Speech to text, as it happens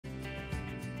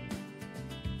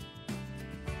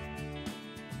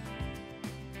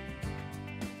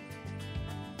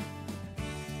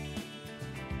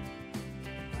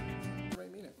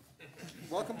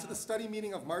Welcome to the study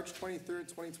meeting of March 23rd,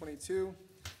 2022.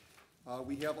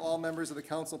 We have all members of the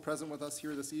council present with us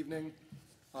here this evening.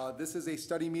 This is a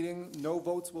study meeting. No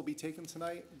votes will be taken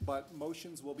tonight, but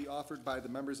motions will be offered by the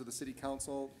members of the city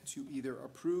council to either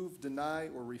approve, deny,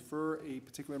 or refer a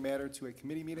particular matter to a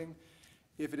committee meeting.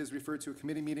 If it is referred to a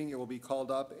committee meeting, it will be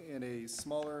called up in a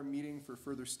smaller meeting for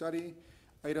further study.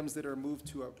 Items that are moved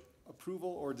to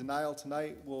approval or denial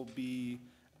tonight will be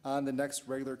on the next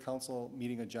regular council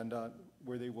meeting agenda,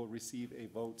 where they will receive a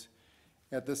vote.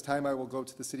 At this time, I will go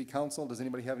to the city council. Does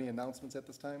anybody have any announcements at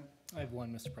this time? I have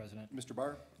one, Mr. President. Mr.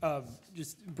 Barr?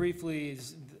 Just briefly,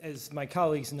 as my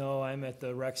colleagues know, I'm at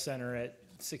the rec center at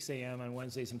 6 a.m. on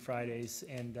Wednesdays and Fridays,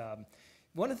 and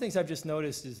one of the things I've just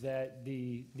noticed is that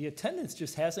the attendance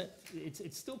just hasn't,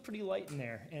 it's still pretty light in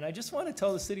there, and I just want to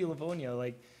tell the city of Livonia,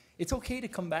 like, it's okay to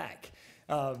come back.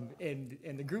 And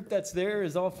the group that's there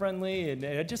is all friendly, and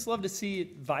I'd just love to see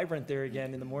it vibrant there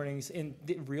again in the mornings. And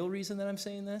the real reason that I'm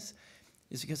saying this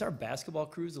is because our basketball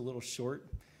crew is a little short.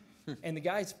 And the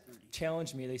guys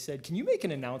challenged me. They said, can you make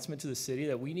an announcement to the city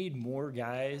that we need more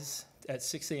guys at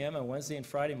 6 a.m. on Wednesday and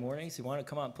Friday mornings who want to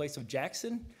come out and play? So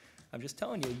Jackson, I'm just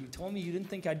telling you, you told me you didn't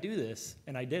think I'd do this,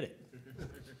 and I did it.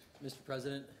 Mr.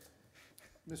 President,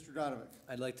 Mr. Donovan?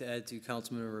 I'd like to add to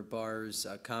Councilmember Barr's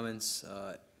comments.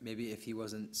 Maybe if he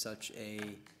wasn't such a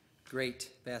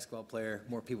great basketball player,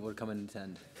 more people would come and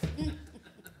attend.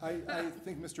 I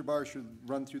think Mr. Barr should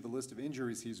run through the list of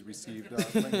injuries he's received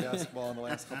playing basketball in the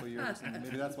last couple of years, and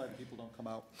maybe that's why the people don't come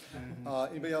out.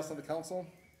 Anybody else on the council?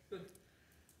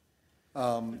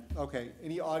 Okay,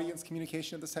 any audience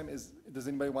communication at this time? Does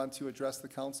anybody want to address the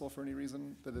council for any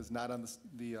reason that is not on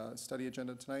the study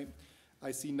agenda tonight? I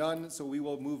see none, so we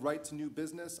will move right to new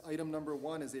business. Item number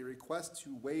 1 is a request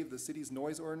to waive the city's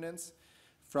noise ordinance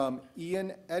from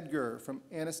Ian Edgar from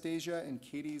Anastasia and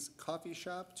Katie's Coffee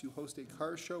Shop to host a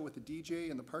car show with a DJ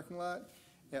in the parking lot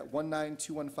at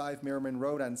 19215 Merriman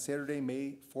Road on Saturday,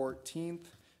 May 14th,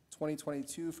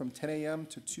 2022 from 10 a.m.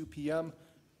 to 2 p.m.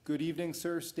 Good evening,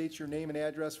 sir. State your name and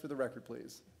address for the record,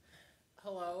 please.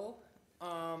 Hello.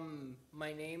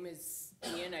 My name is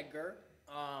Ian Edgar.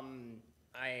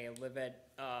 I live at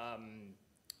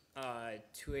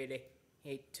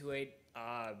 28828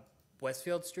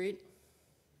 Westfield Street,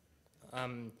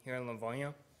 here in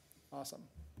Livonia. Awesome.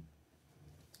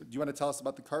 Do you want to tell us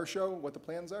about the car show, what the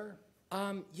plans are?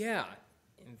 Yeah.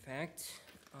 In fact,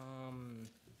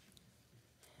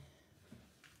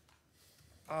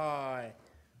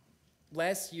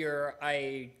 last year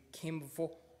I came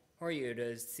before you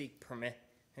to seek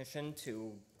permission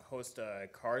to host a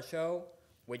car show,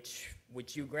 which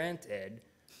you granted.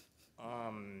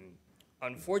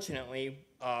 Unfortunately,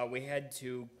 we had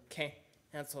to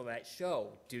cancel that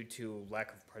show due to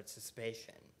lack of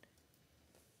participation.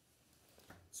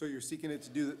 So you're seeking it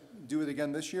to do it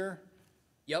again this year?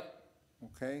 Yep.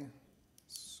 Okay.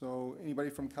 So anybody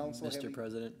from council? Mr.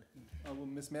 President. Well,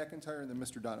 Ms. McIntyre and then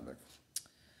Mr. Donovan.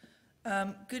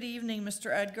 Good evening,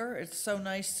 Mr. Edgar. It's so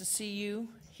nice to see you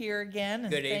here again.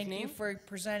 And Good thank evening. you for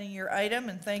presenting your item,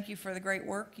 and thank you for the great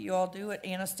work you all do at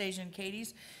Anastasia and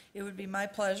Katie's. It would be my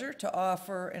pleasure to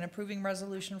offer an approving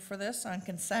resolution for this on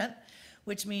consent,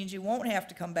 which means you won't have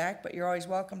to come back, but you're always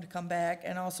welcome to come back.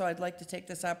 And also, I'd like to take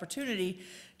this opportunity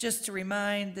just to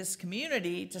remind this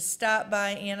community to stop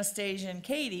by Anastasia and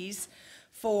Katie's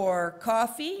for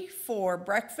coffee, for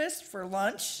breakfast, for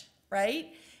lunch,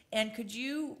 right? And could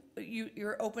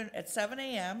you're open at 7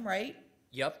 a.m., right?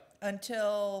 Yep.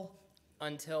 Until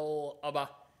about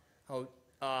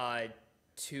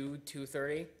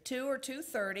 2:30. 2 or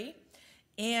 2:30.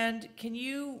 And can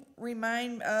you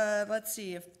remind, let's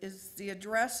see, is the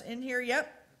address in here?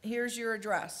 Yep, here's your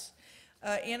address.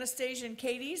 Anastasia and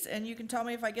Katie's, and you can tell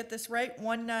me if I get this right,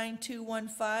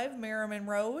 19215 Merriman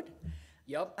Road.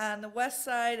 Yep. On the west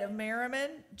side of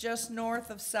Merriman, just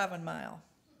north of 7 Mile.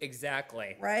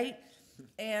 Exactly. Right?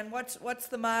 And what's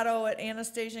the motto at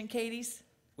Anastasia and Katie's?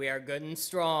 We are good and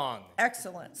strong.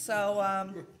 Excellent.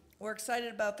 So we're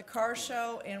excited about the car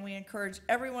show, and we encourage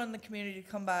everyone in the community to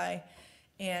come by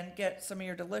and get some of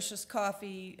your delicious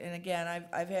coffee. And again,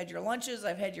 I've had your lunches,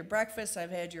 I've had your breakfast,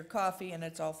 I've had your coffee, and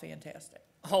it's all fantastic.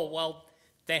 Oh, well,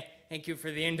 thank you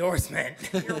for the endorsement.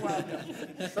 You're welcome.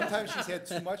 Sometimes she's had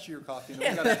too much of your coffee. And we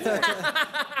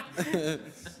gotta do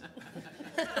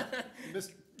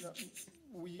it.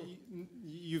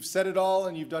 You've said it all,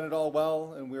 and you've done it all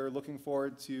well, and we're looking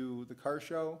forward to the car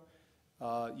show.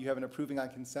 You have an approving on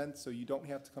consent, so you don't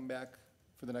have to come back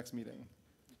for the next meeting.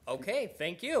 Okay,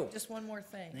 thank you. Just one more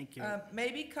thing. Thank you.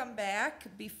 Maybe come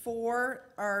back before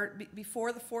the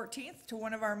 14th to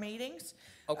one of our meetings.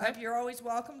 Okay. You're always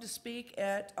welcome to speak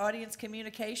at audience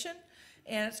communication.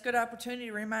 and it's a good opportunity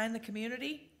to remind the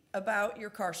community about your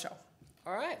car show.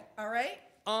 All right. All right?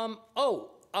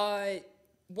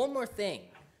 One more thing.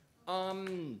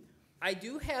 I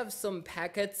do have some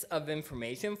packets of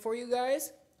information for you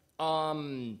guys.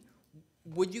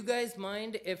 Would you guys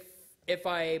mind if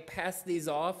I pass these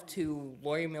off to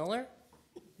Lori Miller?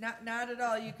 Not at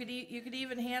all. You could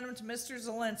even hand them to Mr.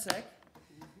 Zelensik,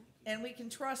 and we can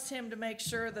trust him to make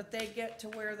sure that they get to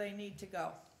where they need to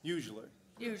go. Usually.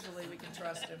 Usually, we can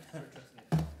trust him.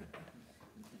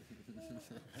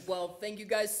 Well, thank you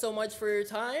guys so much for your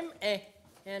time,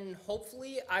 and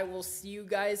hopefully I will see you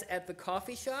guys at the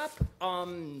coffee shop.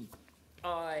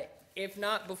 If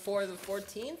not before the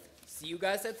 14th, see you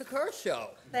guys at the car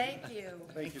show. Thank you.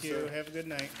 Thank you, sir. Have a good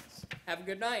night. Have a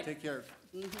good night. Take care.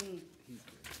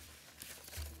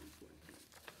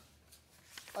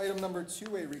 Item number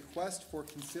 2, a request for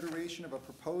consideration of a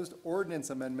proposed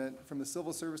ordinance amendment from the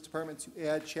Civil Service Department to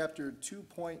add Chapter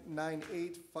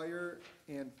 2.98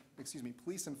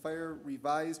 Police and Fire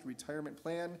Revised Retirement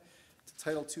Plan to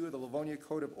Title II of the Livonia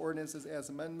Code of Ordinances as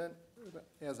amended.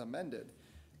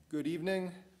 Good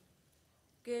evening.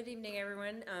 Good evening,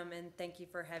 everyone, and thank you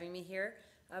for having me here.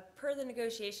 Per the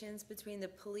negotiations between the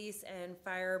police and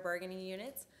fire bargaining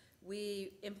units,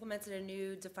 we implemented a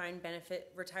new defined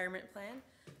benefit retirement plan.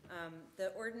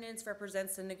 The ordinance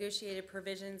represents the negotiated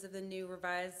provisions of the new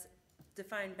revised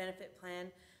defined benefit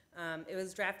plan. It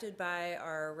was drafted by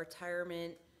our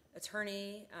retirement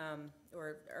attorney,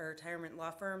 or our retirement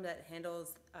law firm that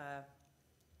handles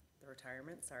the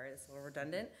retirement. Sorry, it's a little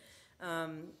redundant.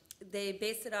 They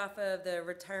based it off of the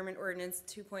Retirement Ordinance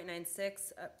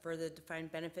 2.96 for the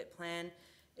defined benefit plan.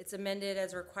 It's amended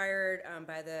as required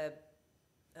by the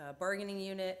bargaining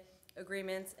unit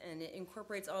agreements, and it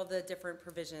incorporates all the different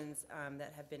provisions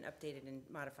that have been updated and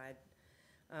modified.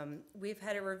 We've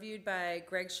had it reviewed by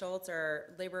Greg Schultz,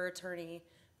 our labor attorney,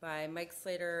 by Mike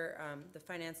Slater, the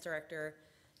finance director,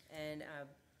 and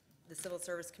the Civil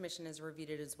Service Commission has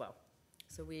reviewed it as well.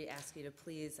 So we ask you to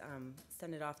please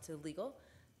send it off to legal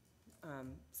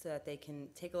so that they can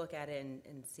take a look at it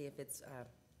and see if it's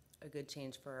a good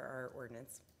change for our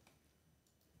ordinance.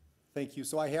 Thank you.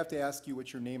 So I have to ask you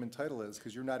what your name and title is,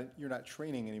 because you're not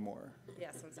training anymore.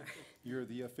 Yes, I'm sorry. You're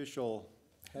the official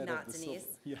head of Not the Denise.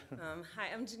 Yeah, Hi,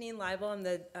 I'm Janine Leibel. I'm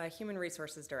the Human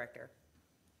Resources Director.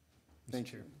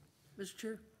 thank you. Mr.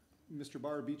 Chair? Mr.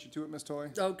 Barr beat you to it, Ms. Toy?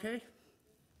 Okay.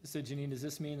 So Janine, does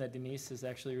this mean that Denise is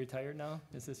actually retired now?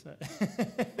 Is this not?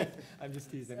 I'm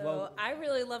just teasing. So Well, I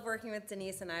really love working with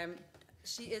Denise, and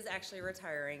she is actually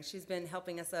retiring. She's been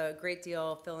helping us a great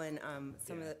deal, fill in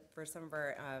for some of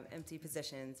our empty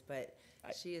positions, but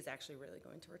she is actually really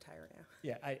going to retire now.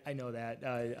 yeah, I know that.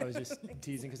 I was just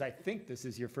teasing because I think this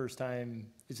is your first time,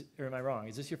 or am I wrong?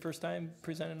 Is this your first time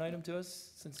presenting an item to us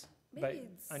since? Maybe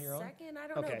on your own? second, I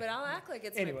don't know, Okay. but I'll act like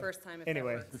it's Anyway, my first time if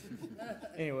anyway. that works.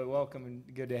 Anyway, welcome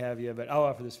and good to have you, but I'll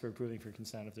offer this for approving for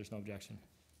consent if there's no objection.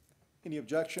 Any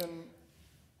objection?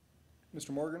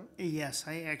 Mr. Morgan? Yes,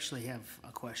 I actually have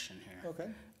a question here. Okay.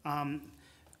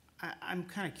 I'm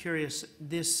kind of curious,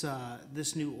 this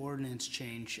new ordinance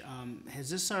change, has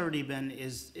this already been,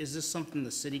 is this something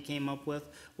the city came up with,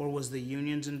 or was the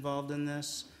unions involved in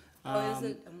this? Oh, is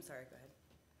it, I'm sorry, go ahead.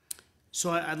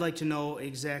 So I'd like to know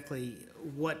exactly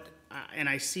what, and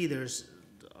I see there's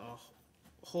a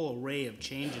whole array of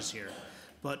changes here,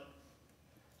 but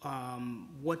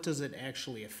what does it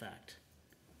actually affect?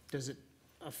 Does it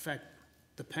affect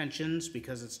the pensions,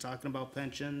 because it's talking about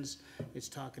pensions, it's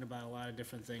talking about a lot of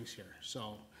different things here,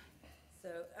 so. So,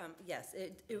 yes,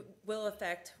 it will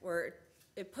affect, or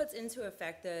it puts into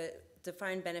effect the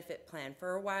defined benefit plan.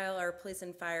 For a while, our police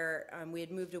and fire, we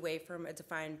had moved away from a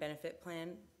defined benefit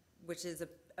plan, which is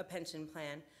a pension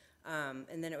plan,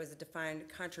 and then it was a defined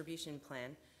contribution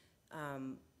plan.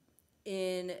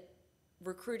 In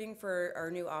recruiting for our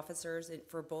new officers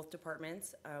for both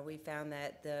departments, we found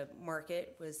that the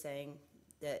market was saying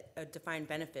that a defined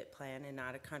benefit plan and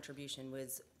not a contribution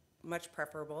was much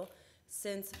preferable.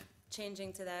 Since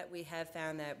changing to that, we have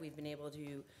found that we've been able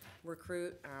to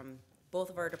recruit.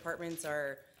 Both of our departments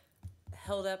are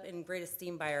held up in great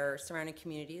esteem by our surrounding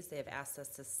communities. They have asked us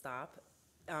to stop,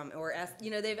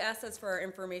 they've asked us for our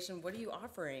information. What are you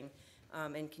offering?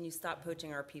 And can you stop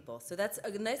poaching our people? So that's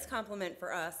a nice compliment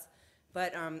for us,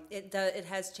 but it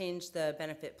has changed the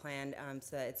benefit plan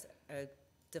so that it's a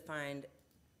defined.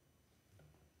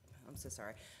 I'm so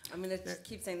sorry. I'm going to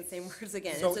keep saying the same words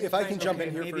again. So if I can jump in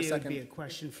Okay, here for a maybe it would be second. a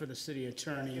question for the city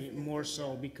attorney, more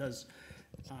so because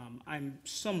I'm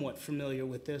somewhat familiar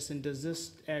with this, and does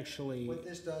this actually, What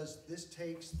this does, this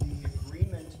takes the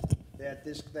agreement that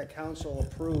that council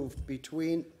approved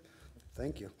between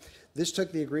Thank you. This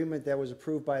took the agreement that was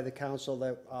approved by the council,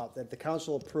 that the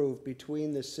council approved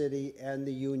between the city and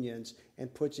the unions,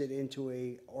 and puts it into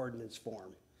a ordinance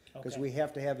form. Because Okay. we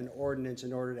have to have an ordinance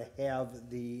in order to have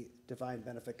the defined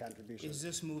benefit contribution. Is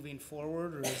this moving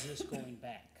forward, or is this going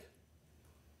back?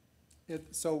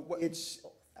 So what, It's,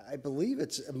 I believe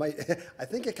I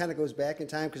think it kind of goes back in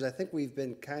time, because I think we've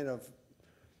been kind of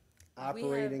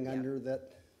operating yeah. under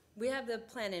that. We have the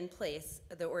plan in place.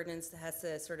 The ordinance has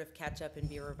to sort of catch up and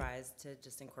be revised to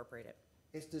just incorporate it.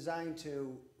 It's designed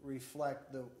to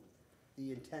reflect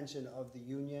the intention of the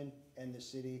union and the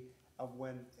city of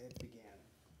when it began.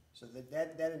 So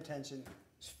that intention,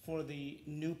 For the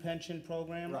new pension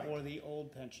program Right. or the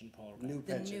old pension program? new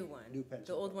The pension. new one. New pension.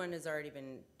 The old one has already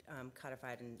been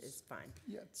codified and is fine.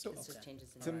 yeah, so It's just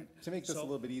changes in to, order. to make this a So-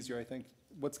 little bit easier, I think,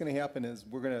 what's gonna happen is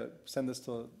we're gonna send this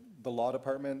to the law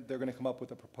department. They're gonna come up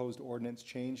with a proposed ordinance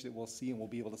change that we'll see, and we'll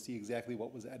be able to see exactly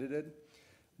what was edited.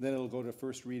 Then it'll go to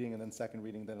first reading and then second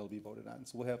reading, then it'll be voted on.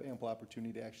 So we'll have ample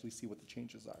opportunity to actually see what the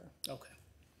changes are. Okay.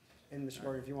 And Mr.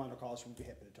 Gordon, if you want to call us, we'd be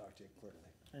happy to talk to you clearly.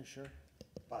 Are you sure?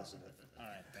 Positive. All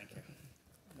right, thank you.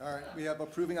 All right, we have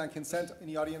approving on consent.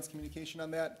 Any audience communication on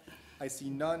that? I see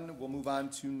none. We'll move on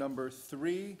to number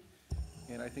 3.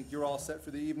 And I think you're all set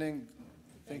for the evening.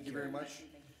 Thank you very much.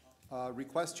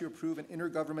 Request to approve an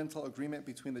intergovernmental agreement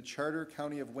between the Charter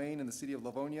County of Wayne and the City of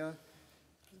Livonia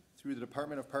through the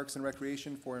Department of Parks and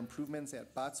Recreation for improvements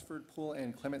at Botsford Pool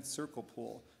and Clement Circle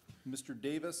Pool. Mr.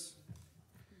 Davis,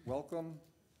 welcome.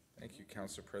 Thank you,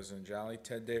 Council President Jolly.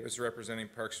 Ted Davis, representing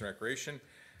Parks and Recreation.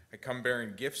 I come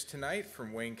bearing gifts tonight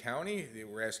from Wayne County.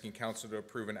 We're asking council to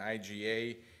approve an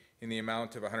IGA in the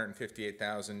amount of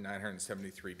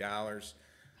 $158,973.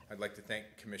 I'd like to thank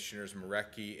Commissioners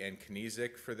Marecki and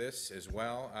Knizik for this as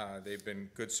well. They've been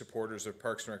good supporters of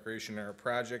Parks and Recreation and our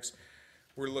projects.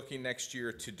 We're looking next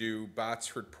year to do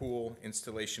Botsford Pool,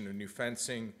 installation of new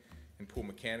fencing and pool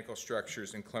mechanical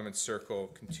structures, and Clements Circle,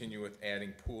 continue with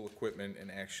adding pool equipment and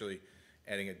actually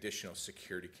adding additional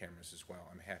security cameras as well.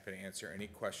 I'm happy to answer any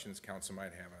questions council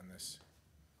might have on this.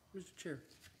 Mr. Chair,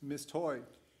 Ms. Toy.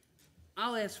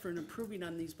 I'll ask for an approving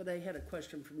on these, but I had a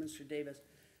question for Mr. Davis.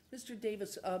 Mr.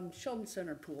 Davis, Sheldon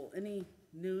Center Pool, any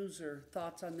news or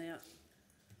thoughts on that?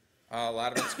 A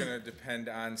lot of it's going to depend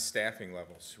on staffing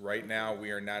levels. Right now,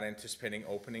 we are not anticipating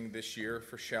opening this year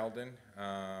for Sheldon,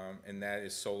 and that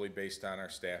is solely based on our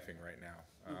staffing right now.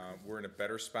 We're in a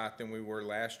better spot than we were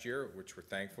last year, which we're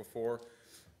thankful for,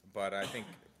 but I think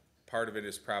part of it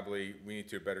is probably we need to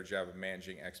do a better job of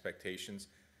managing expectations.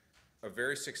 A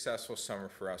very successful summer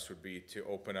for us would be to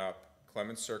open up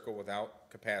Clements Circle without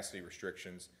capacity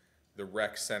restrictions, the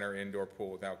rec center indoor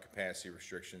pool without capacity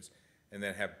restrictions, and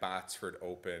then have Botsford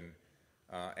open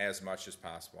as much as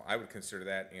possible. I would consider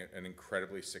that an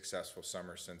incredibly successful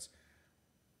summer, since,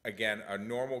 again, a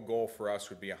normal goal for us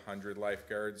would be 100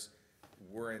 lifeguards.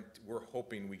 We're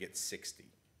hoping we get 60.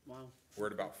 Wow. We're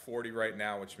at about 40 right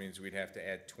now, which means we'd have to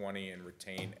add 20 and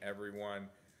retain everyone.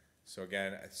 So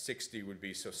again, 60 would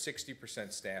be, so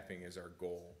 60% staffing is our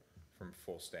goal from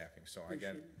full staffing. So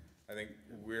again, I think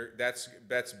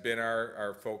that's been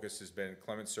our focus, has been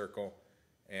Clements Circle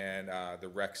and the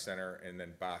rec center, and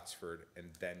then Botsford, and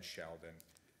then Sheldon.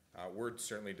 We're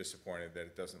certainly disappointed that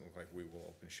it doesn't look like we will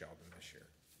open Sheldon this year.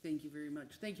 Thank you very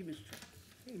much. Thank you, Mr. Chair.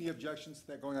 Any objections to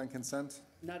that going on consent?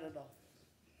 Not at all.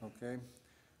 Okay.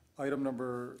 Item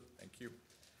number, Thank you.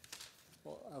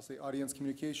 well, I'll say audience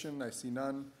communication, I see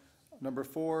none. Number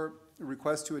 4,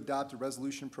 request to adopt a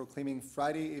resolution proclaiming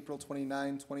Friday, April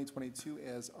 29, 2022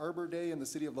 as Arbor Day in the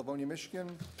city of Livonia, Michigan.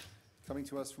 Coming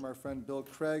to us from our friend Bill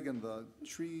Craig and the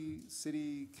Tree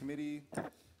City Committee,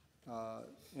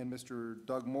 and Mr.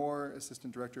 Doug Moore,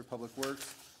 Assistant Director of Public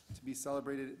Works, to be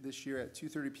celebrated this year at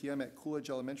 2:30 p.m. at Coolidge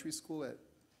Elementary School at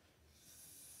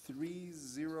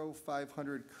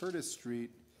 30500 Curtis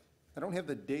Street. I don't have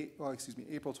the date, oh, excuse me,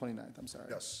 April 29th, I'm sorry.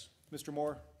 Yes. Mr.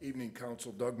 Moore? Evening,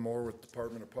 Council. Doug Moore with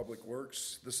Department of Public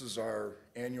Works. This is our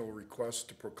annual request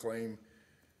to proclaim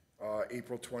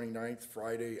April 29th,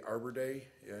 Friday, Arbor Day,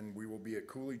 and we will be at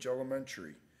Coolidge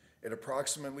Elementary at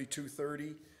approximately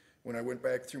 2:30. When I went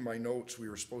back through my notes, we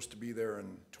were supposed to be there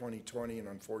in 2020, and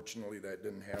unfortunately that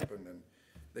didn't happen, and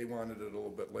they wanted it a little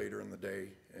bit later in the day,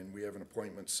 and we have an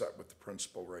appointment set with the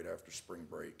principal right after spring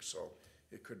break, so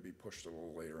it could be pushed a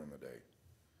little later in the day.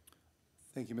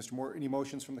 Thank you, Mr. Moore. Any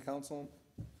motions from the council?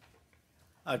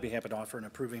 I'd be happy to offer an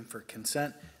approving for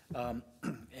consent.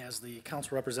 As the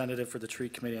council representative for the tree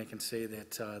committee, I can say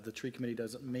that the tree committee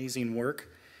does amazing work,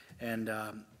 and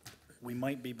we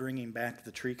might be bringing back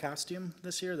the tree costume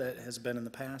this year that has been in the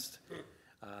past.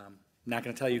 Not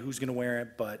going to tell you who's going to wear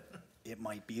it, but it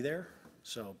might be there.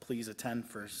 So please attend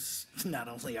for not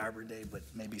only Arbor Day, but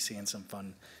maybe seeing some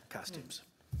fun costumes.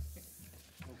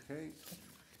 Okay,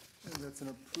 and that's an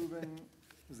approving,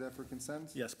 is that for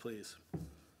consent? Yes, please.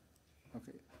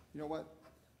 Okay, you know what?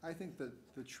 I think that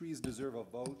the trees deserve a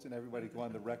vote, and everybody go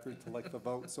on the record to like the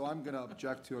vote, so I'm gonna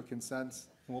object to a consent,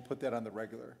 and we'll put that on the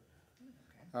regular.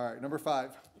 All right, number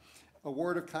 5,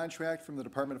 award of contract from the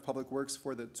Department of Public Works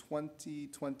for the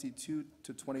 2022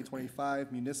 to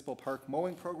 2025 Municipal Park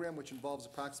Mowing Program, which involves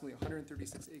approximately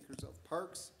 136 acres of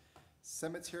parks,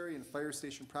 cemetery, and fire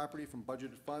station property from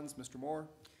budgeted funds. Mr. Moore?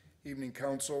 Evening,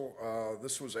 council.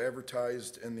 This was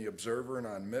advertised in the Observer and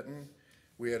on Mitten.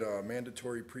 We had a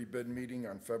mandatory pre-bid meeting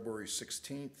on February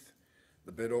 16th.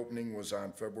 The bid opening was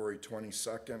on February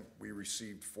 22nd. We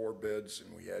received 4 bids,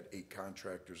 and we had 8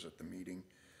 contractors at the meeting.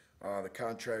 The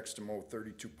contract's to mow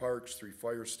 32 parks, 3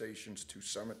 fire stations, 2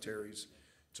 cemeteries.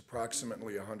 It's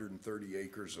approximately 130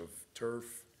 acres of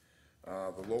turf.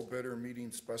 The low bidder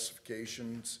meeting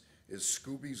specifications is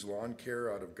Scooby's Lawn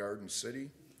Care out of Garden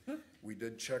City. We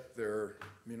did check their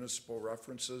municipal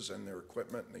references and their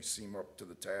equipment, and they seem up to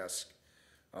the task.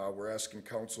 We're asking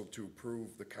council to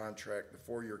approve the contract, the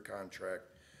 4-year contract,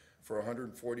 for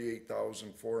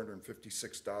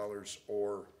 $148,456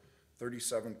 or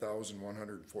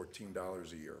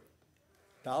 $37,114 a year.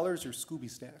 Dollars or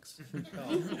Scooby Snacks?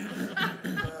 Depends.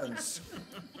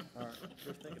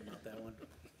 We're thinking about that one.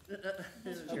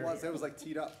 That was like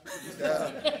teed up.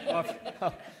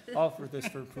 Offer this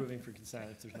for approving for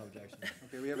consent if there's no objection.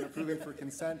 Okay, we have an approving for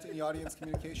consent. Any audience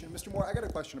communication? Mr. Moore, I got a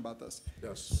question about this.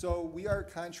 Yes. So we are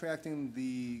contracting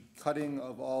the cutting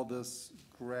of all this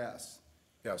grass.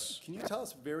 Yes. Can you tell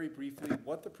us very briefly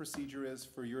what the procedure is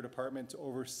for your department to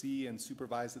oversee and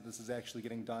supervise that this is actually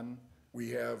getting done? We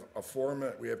have a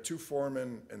foreman, we have 2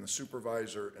 foremen and the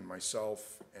supervisor and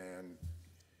myself, and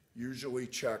usually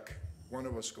check, one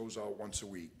of us goes out once a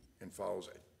week and follows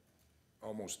it,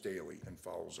 almost daily, and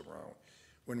follows around.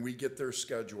 When we get their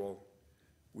schedule,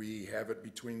 we have it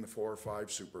between the 4 or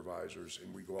 5 supervisors,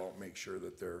 and we go out and make sure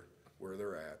that they're where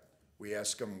they're at. We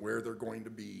ask them where they're going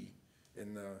to be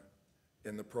in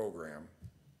the program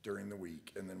during the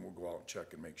week, and then we'll go out and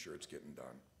check and make sure it's getting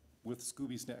done. With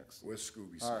Scooby Snacks? With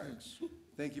Scooby All right. Snacks.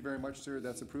 Thank you very much, sir.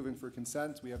 That's approving for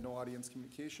consent. We have no audience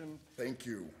communication. Thank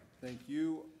you. Thank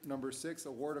you. Number 6,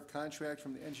 award of contract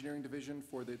from the Engineering Division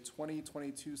for the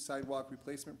 2022 Sidewalk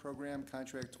Replacement Program,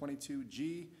 Contract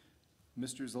 22G.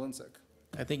 Mr. Zelinsik.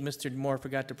 I think Mr. Moore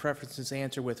forgot to preface his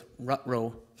answer with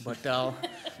rut-row, but I'll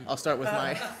start with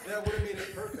my. That would have made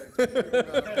it perfect.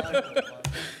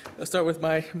 I'll start with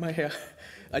my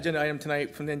agenda item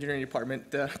tonight from the Engineering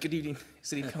Department. Good evening,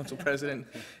 City Council President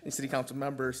and City Council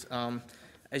members.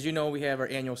 As you know, we have our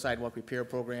annual sidewalk repair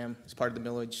program as part of the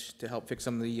millage to help fix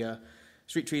some of the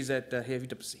street trees that have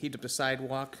heaved up the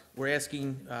sidewalk. We're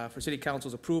asking for City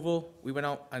Council's approval. We went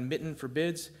out on Mitten for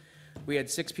bids. We had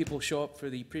 6 people show up for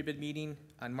the pre-bid meeting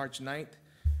on March 9th.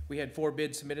 We had 4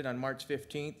 bids submitted on March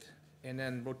 15th. And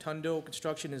then Rotundo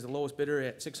Construction is the lowest bidder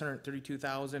at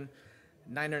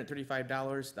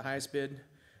 $632,935. The highest bid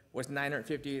was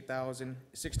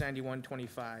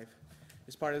 $958,691.25.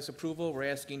 As part of this approval, we're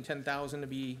asking $10,000 to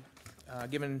be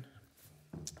given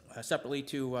separately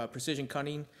to Precision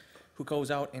Cutting, who goes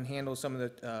out and handles some of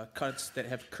the cuts that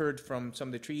have occurred from some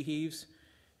of the tree heaves.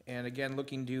 And again,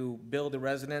 looking to bill the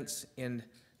residents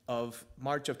of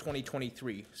March of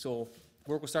 2023. So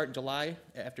work will start in July,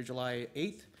 after July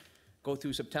 8th, go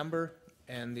through September,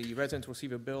 and the residents will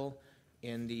receive a bill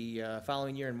in the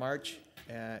following year in March,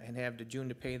 and have to June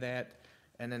to pay that.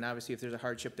 And then obviously, if there's a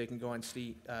hardship, they can go on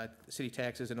city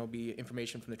taxes, and there'll be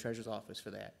information from the treasurer's office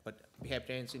for that. But I'd be happy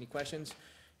to answer any questions.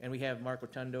 And we have Mark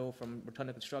Rotundo from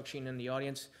Rotundo Construction in the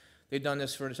audience. They've done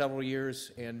this for several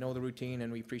years and know the routine,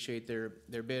 and we appreciate their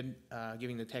bid,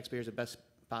 giving the taxpayers the best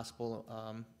possible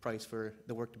price for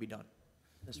the work to be done.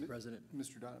 Mr. President.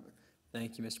 Mr. Donovan.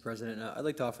 Thank you, Mr. President. I'd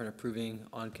like to offer an approving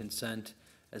on consent,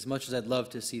 as much as I'd love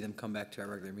to see them come back to our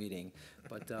regular meeting.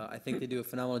 But I think they do a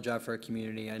phenomenal job for our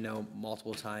community. I know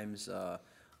multiple times on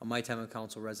my time on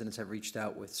council, residents have reached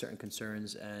out with certain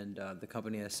concerns, and the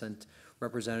company has sent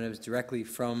representatives directly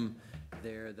from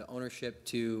the ownership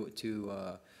to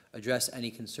address any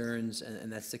concerns,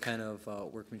 and that's the kind of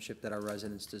workmanship that our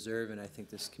residents deserve. And I think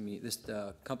this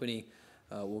company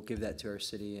will give that to our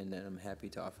city, and I'm happy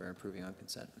to offer an approving on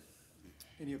consent.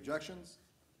 Any objections?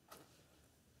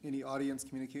 Any audience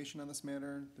communication on this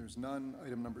matter? There's none.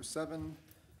 Item number 7,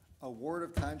 award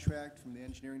of contract from the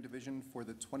Engineering Division for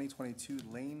the 2022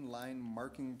 Lane Line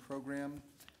Marking Program,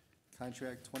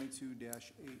 Contract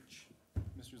 22-H.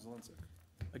 Mr. Zelinsik.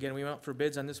 Again, we went out for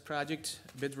bids on this project.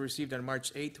 Bids were received on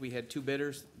March 8th. We had two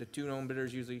bidders. The two known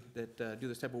bidders usually that do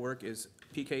this type of work is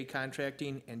PK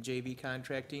Contracting and JV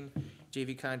Contracting.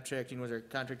 JV Contracting was our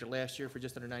contractor last year for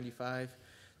just under 95.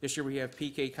 This year we have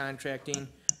PK Contracting,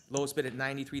 lowest bid at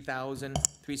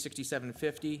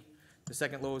 $93,367.50. The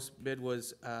second lowest bid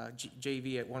was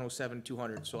JV at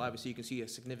 $107,200. So obviously you can see a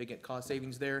significant cost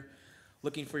savings there.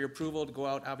 Looking for your approval to go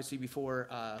out obviously before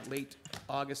late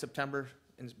August, September,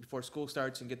 and before school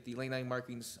starts, and get the lane line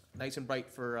markings nice and bright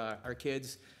for our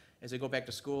kids as they go back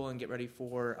to school and get ready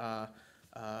for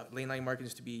lane line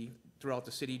markings to be throughout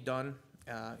the city done. If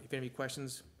you have any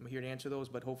questions, I'm here to answer those,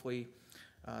 but hopefully,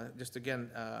 just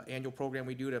again, annual program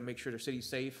we do to make sure the city's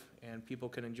safe and people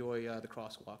can enjoy the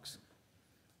crosswalks.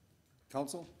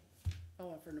 Council?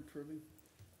 I'll offer an approving.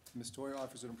 Ms. Toya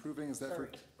offers an approving. Is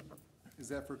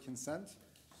that for consent?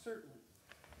 Certainly.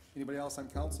 Anybody else on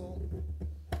council?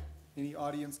 Any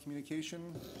audience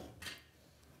communication?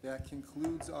 That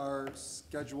concludes our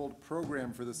scheduled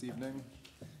program for this evening.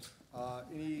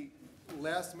 Any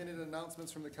last-minute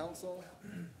announcements from the council?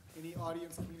 Any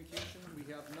audience communication? We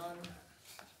have none.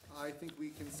 I think we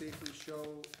can safely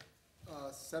show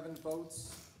 7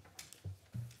 votes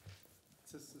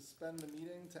to suspend the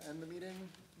meeting, to end the meeting,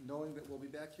 knowing that we'll be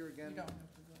back here again. You don't have to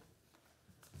go.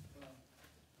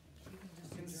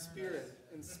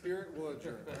 In spirit, we'll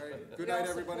adjourn. All right. Good We all night,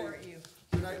 everybody. support you.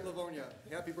 Good night, Livonia.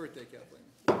 Happy birthday, Kathleen.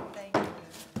 Thank you.